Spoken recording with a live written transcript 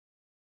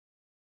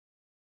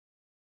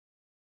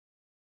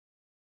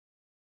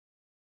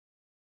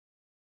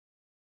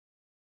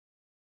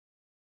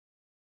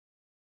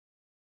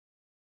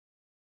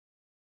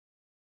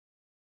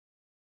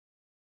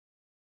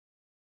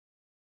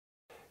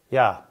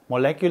Yeah,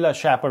 molecular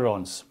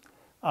chaperones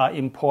are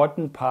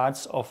important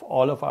parts of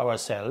all of our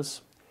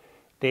cells.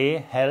 They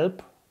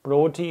help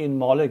protein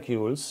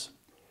molecules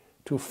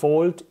to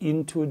fold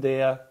into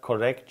their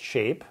correct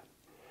shape.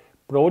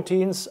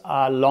 Proteins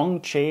are long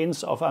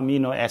chains of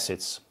amino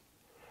acids,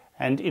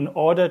 and in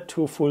order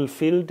to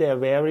fulfill their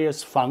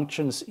various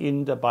functions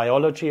in the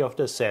biology of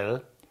the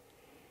cell,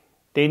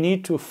 they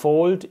need to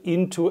fold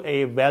into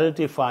a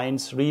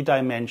well-defined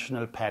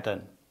three-dimensional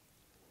pattern.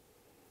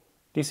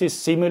 This is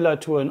similar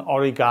to an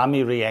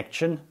origami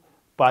reaction,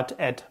 but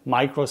at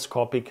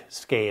microscopic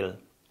scale.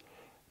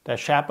 The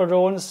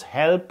chaperones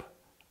help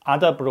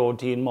other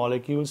protein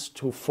molecules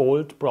to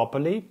fold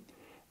properly,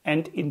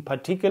 and in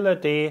particular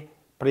they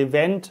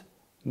prevent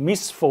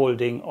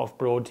misfolding of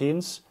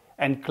proteins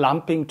and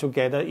clumping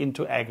together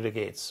into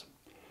aggregates.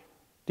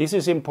 This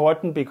is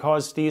important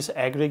because these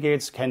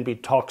aggregates can be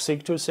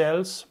toxic to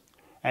cells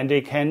and they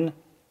can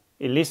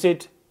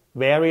elicit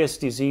various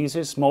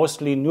diseases,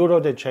 mostly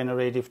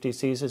neurodegenerative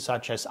diseases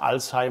such as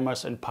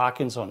Alzheimer's and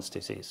Parkinson's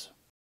disease.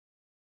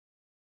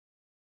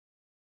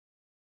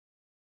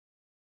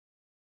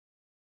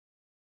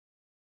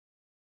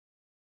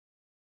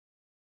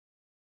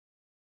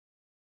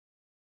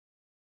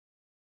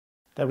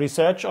 The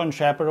research on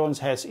chaperones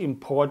has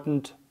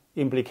important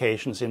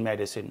implications in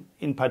medicine,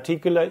 in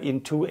particular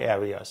in two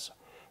areas.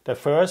 The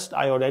first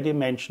I already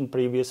mentioned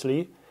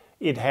previously.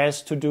 It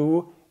has to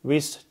do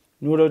with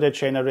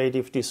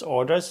neurodegenerative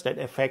disorders that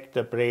affect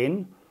the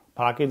brain,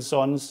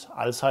 Parkinson's,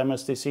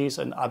 Alzheimer's disease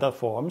and other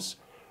forms,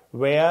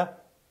 where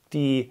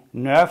the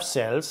nerve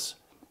cells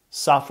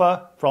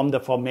suffer from the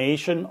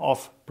formation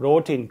of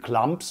protein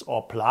clumps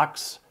or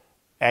plaques,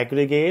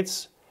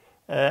 aggregates,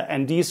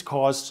 and these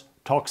cause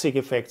toxic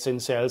effects in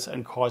cells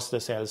and cause the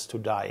cells to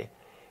die.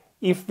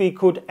 If we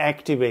could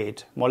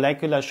activate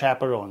molecular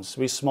chaperones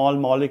with small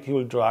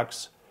molecule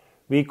drugs,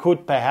 we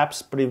could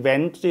perhaps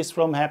prevent this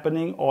from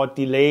happening or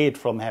delay it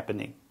from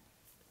happening.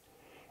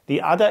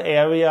 The other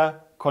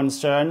area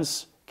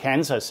concerns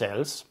cancer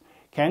cells.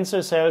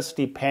 Cancer cells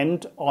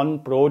depend on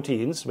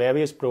proteins,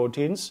 various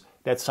proteins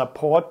that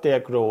support their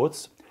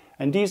growth,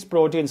 and these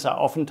proteins are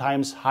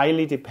oftentimes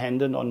highly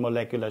dependent on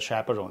molecular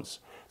chaperones.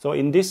 So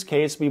in this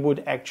case, we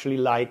would actually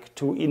like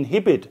to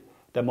inhibit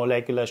the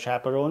molecular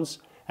chaperones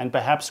and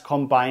perhaps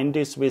combine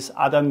this with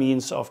other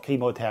means of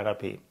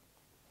chemotherapy.